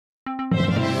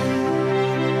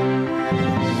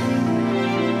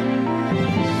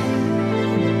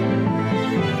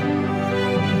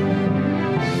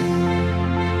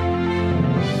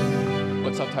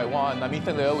Taiwan. I'm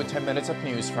Ethan Liu with 10 minutes of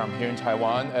news from here in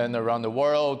Taiwan and around the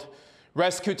world.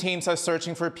 Rescue teams are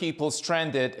searching for people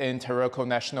stranded in Taroko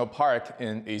National Park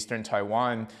in eastern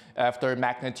Taiwan after a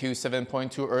magnitude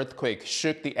 7.2 earthquake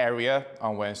shook the area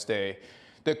on Wednesday.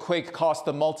 The quake caused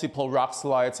the multiple rock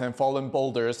slides and fallen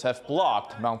boulders have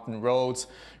blocked mountain roads.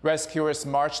 Rescuers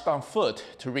marched on foot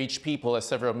to reach people at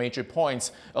several major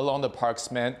points along the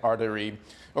park's main artery.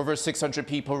 Over 600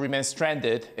 people remain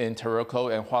stranded in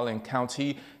Taroko and Hualien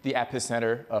County, the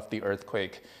epicenter of the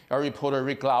earthquake. Our reporter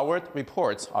Rick Lauert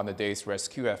reports on the day's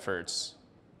rescue efforts.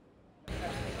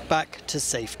 Back to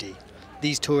safety.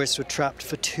 These tourists were trapped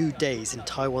for 2 days in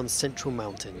Taiwan's central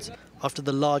mountains after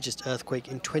the largest earthquake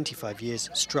in 25 years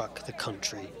struck the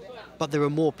country. But there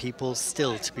are more people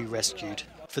still to be rescued.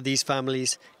 For these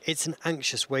families, it's an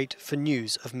anxious wait for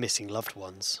news of missing loved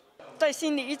ones. 在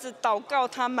心里一直祷告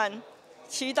他们，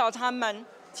祈祷他们，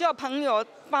叫朋友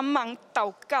帮忙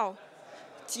祷告，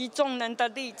集众人的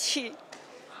力气，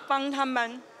帮他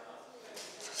们，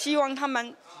希望他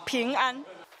们平安。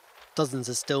 Dozens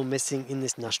are still missing in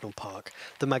this national park.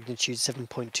 The magnitude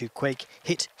 7.2 quake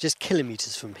hit just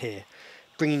kilometres from here,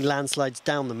 bringing landslides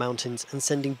down the mountains and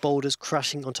sending boulders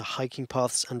crashing onto hiking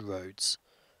paths and roads.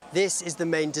 This is the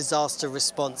main disaster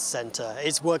response centre.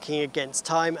 It's working against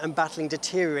time and battling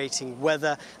deteriorating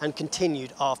weather and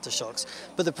continued aftershocks.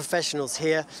 But the professionals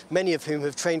here, many of whom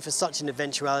have trained for such an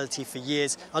eventuality for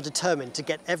years, are determined to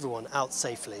get everyone out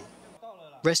safely.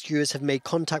 Rescuers have made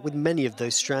contact with many of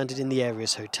those stranded in the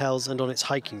area's hotels and on its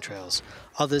hiking trails.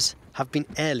 Others have been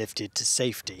airlifted to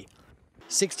safety.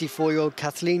 64-year-old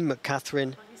Kathleen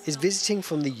McCatherine is visiting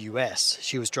from the US.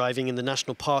 She was driving in the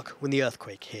national park when the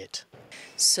earthquake hit.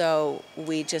 So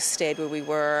we just stayed where we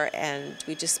were and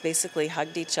we just basically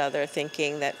hugged each other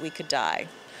thinking that we could die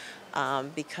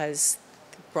because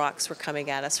rocks were coming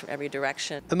at us from every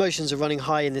direction. Emotions are running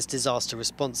high in this disaster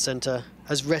response centre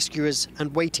as rescuers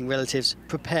and waiting relatives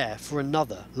prepare for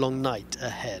another long night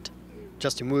ahead.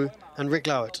 Justin Wu and Rick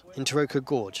Lauert in Taroko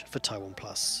Gorge for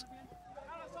TaiwanPlus.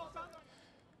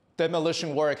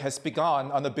 Demolition work has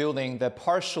begun on the building that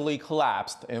partially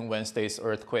collapsed in Wednesday's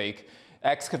earthquake.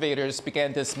 Excavators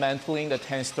began dismantling the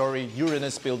 10-story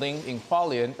Uranus building in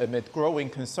Hualien amid growing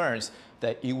concerns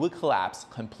that it would collapse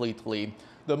completely.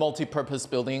 The multi-purpose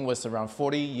building was around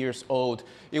 40 years old.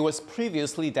 It was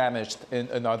previously damaged in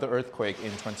another earthquake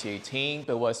in 2018,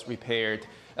 but was repaired.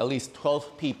 At least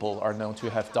 12 people are known to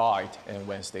have died in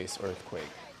Wednesday's earthquake.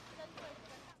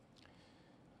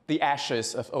 The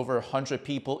ashes of over 100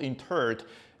 people interred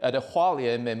at the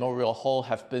Hualien Memorial Hall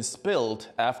have been spilled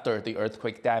after the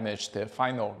earthquake damaged their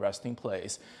final resting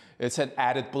place. It's an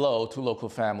added blow to local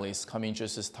families coming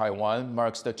just as Taiwan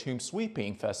marks the Tomb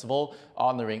Sweeping Festival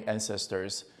honoring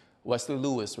ancestors. Wesley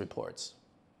Lewis reports.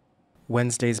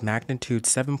 Wednesday's magnitude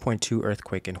 7.2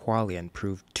 earthquake in Hualien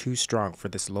proved too strong for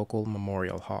this local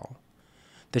memorial hall.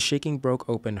 The shaking broke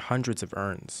open hundreds of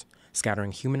urns,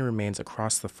 scattering human remains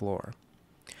across the floor.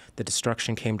 The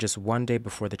destruction came just 1 day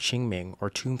before the Qingming, or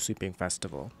Tomb Sweeping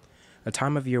Festival, a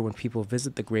time of year when people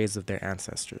visit the graves of their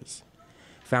ancestors.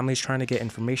 Families trying to get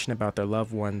information about their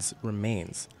loved ones'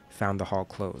 remains found the hall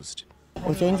closed.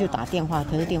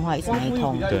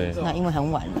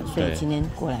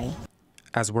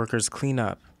 As workers clean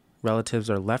up, relatives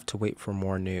are left to wait for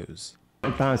more news.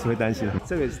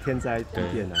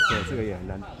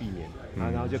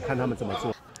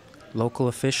 Local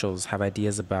officials have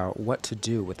ideas about what to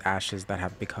do with ashes that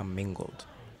have become mingled.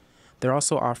 They're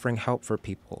also offering help for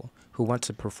people who want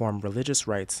to perform religious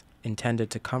rites intended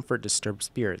to comfort disturbed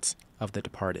spirits of the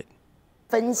departed.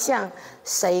 分享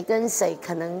谁跟谁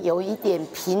可能有一点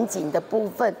瓶颈的部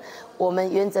分，我们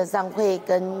原则上会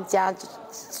跟家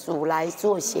属来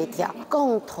做协调，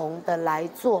共同的来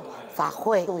做法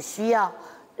会。有需要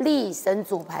立神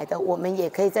主牌的，我们也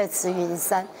可以在慈云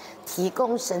山提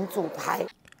供神主牌。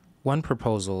 One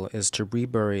proposal is to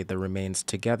rebury the remains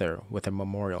together with a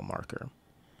memorial marker.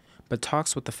 But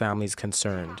talks with the families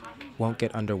concerned won't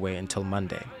get underway until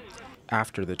Monday,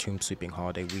 after the Tomb Sweeping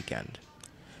holiday weekend.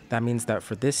 That means that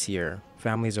for this year,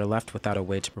 families are left without a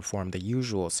way to perform the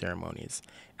usual ceremonies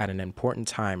at an important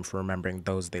time for remembering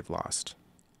those they've lost.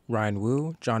 Ryan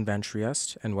Wu, John Van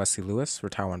Trieste, and Wesley Lewis for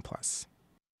TaiwanPlus.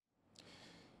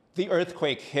 The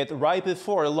earthquake hit right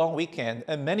before a long weekend,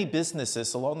 and many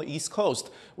businesses along the East Coast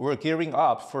were gearing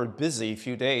up for a busy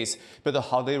few days. But the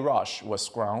holiday rush was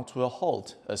ground to a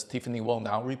halt, as Tiffany Wong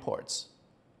now reports.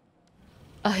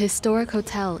 A historic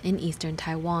hotel in eastern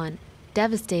Taiwan,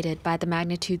 devastated by the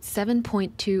magnitude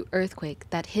 7.2 earthquake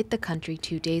that hit the country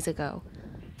 2 days ago.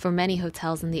 For many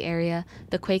hotels in the area,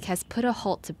 the quake has put a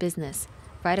halt to business,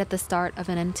 right at the start of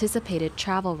an anticipated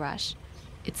travel rush.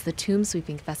 It's the Tomb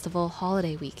Sweeping Festival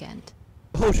holiday weekend.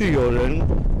 后续有人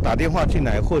打电话进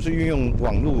来，或是运用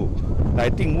网络来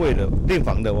定位的订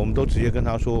房的，我们都直接跟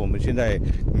他说，我们现在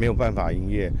没有办法营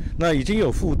业。那已经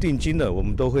有付定金的，我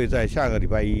们都会在下个礼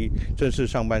拜一正式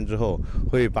上班之后，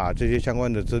会把这些相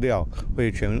关的资料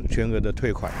会全额的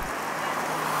退款。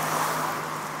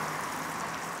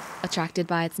Attracted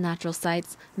by its natural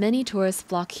sights, many tourists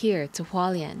flock here to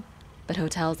Hualien, but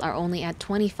hotels are only at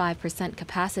 25%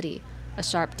 capacity, a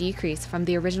sharp decrease from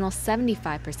the original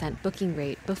 75% booking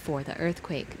rate before the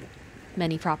earthquake.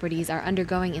 Many properties are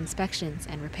undergoing inspections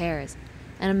and repairs,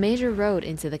 and a major road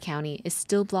into the county is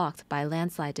still blocked by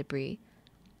landslide debris.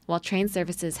 While train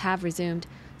services have resumed,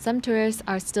 some tourists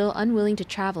are still unwilling to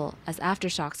travel as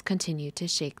aftershocks continue to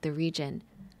shake the region.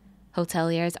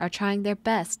 Hoteliers are trying their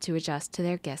best to adjust to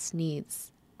their guests' needs.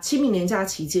 清明年假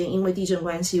期间，因为地震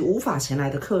关系无法前来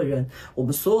的客人，我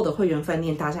们所有的会员饭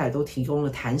店大家也都提供了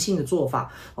弹性的做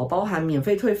法，包含免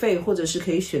费退费，或者是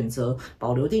可以选择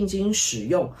保留定金使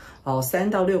用，3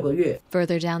到6个月。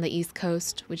Further down the east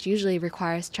coast, which usually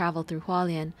requires travel through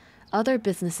Hualien, other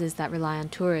businesses that rely on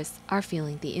tourists are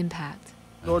feeling the impact.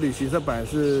 多旅行社本来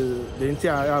是连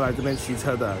假要来这边骑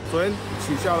车的，昨天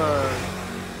取消了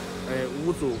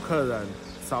，5组客人。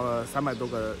 少了300多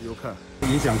个游客，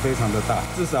影响非常的大，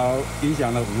至少影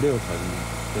响了5-6成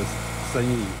的生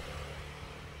意。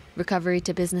Recovery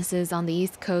to businesses on the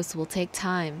East Coast will take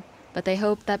time, but they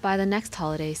hope that by the next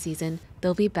holiday season,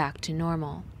 they'll be back to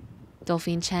normal.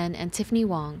 Dolphine Chen and Tiffany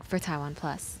Wong for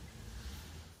TaiwanPlus.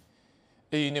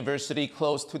 A university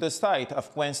close to the site of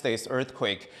Wednesday's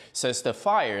earthquake says the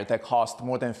fire that caused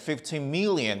more than $15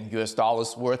 million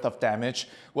worth of damage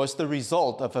was the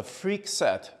result of a freak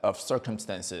set of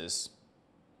circumstances.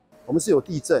 我们是有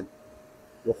地震、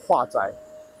有化灾、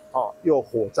又有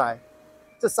火灾，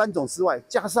这3种之外，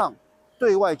加上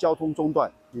对外交通中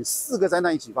断，也4个灾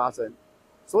难一起发生，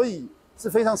所以是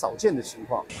非常少见的情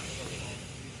况。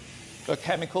 A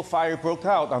chemical fire broke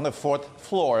out on the 4th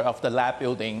floor of the lab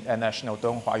building at National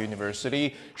Donghua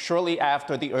University shortly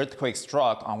after the earthquake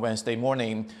struck on Wednesday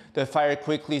morning. The fire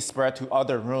quickly spread to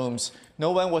other rooms.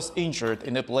 No one was injured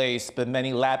in the blaze, but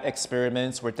many lab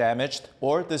experiments were damaged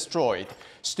or destroyed.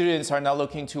 Students are now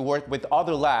looking to work with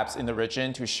other labs in the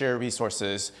region to share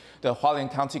resources. The Hualien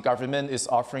County government is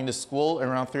offering the school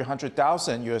around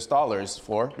 $300,000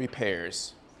 for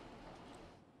repairs.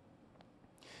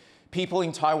 People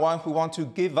in Taiwan who want to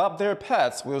give up their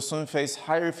pets will soon face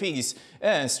higher fees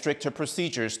and stricter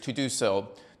procedures to do so.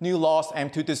 New laws aim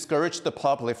to discourage the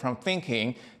public from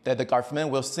thinking that the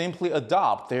government will simply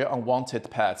adopt their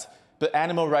unwanted pets. But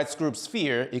animal rights groups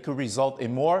fear it could result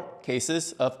in more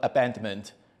cases of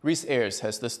abandonment. Reese Ayers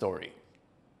has the story.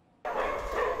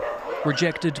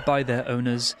 Rejected by their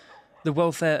owners, the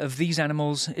welfare of these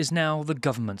animals is now the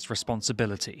government's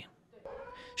responsibility.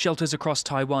 Shelters across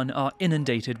Taiwan are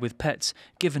inundated with pets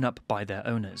given up by their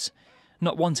owners,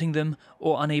 not wanting them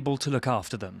or unable to look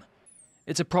after them.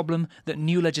 It's a problem that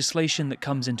new legislation that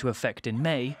comes into effect in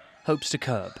May hopes to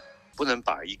curb. 不能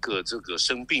把一个这个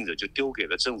生病的就丢给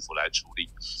了政府来处理，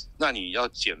那你要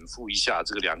减负一下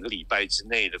这个2个礼拜之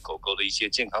内的狗狗的一些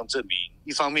健康证明。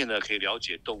一方面呢，可以了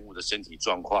解动物的身体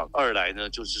状况；二来呢，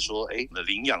就是说，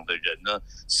领养的人呢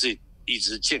是一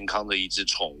只健康的一只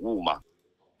宠物嘛。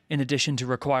 In addition to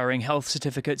requiring health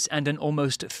certificates and an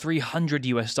almost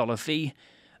 $300 fee,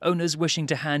 owners wishing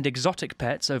to hand exotic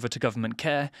pets over to government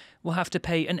care will have to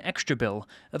pay an extra bill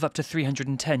of up to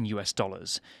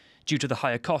 $310 due to the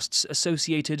higher costs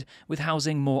associated with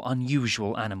housing more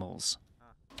unusual animals.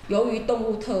 由于动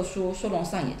物特殊，收容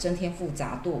上也增添复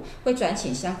杂度，会转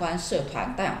请相关社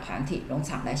团、代养团体、农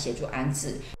场来协助安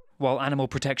置。 While animal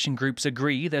protection groups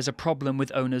agree there's a problem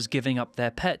with owners giving up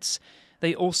their pets,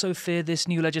 they also fear this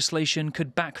new legislation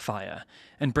could backfire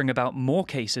and bring about more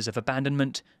cases of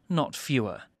abandonment, not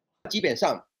fewer. 基本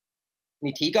上，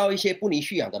你提高一些不宜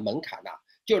蓄养的门槛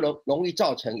就容易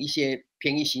造成一些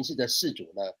便宜行事的饲主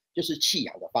呢，就是弃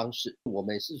养的方式。我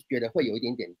们是觉得会有一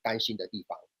点点担心的地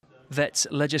方。 Vets,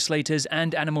 legislators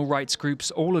and animal rights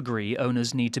groups all agree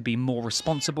owners need to be more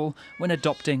responsible when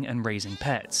adopting and raising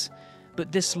pets.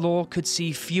 But this law could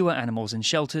see fewer animals in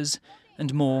shelters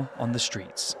and more on the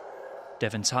streets.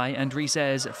 Devon Tai and Reese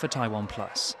Ayers for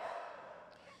TaiwanPlus.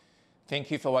 Thank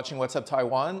you for watching What's Up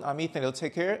Taiwan. I'm Ethan.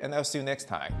 Take care, and I'll see you next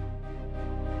time.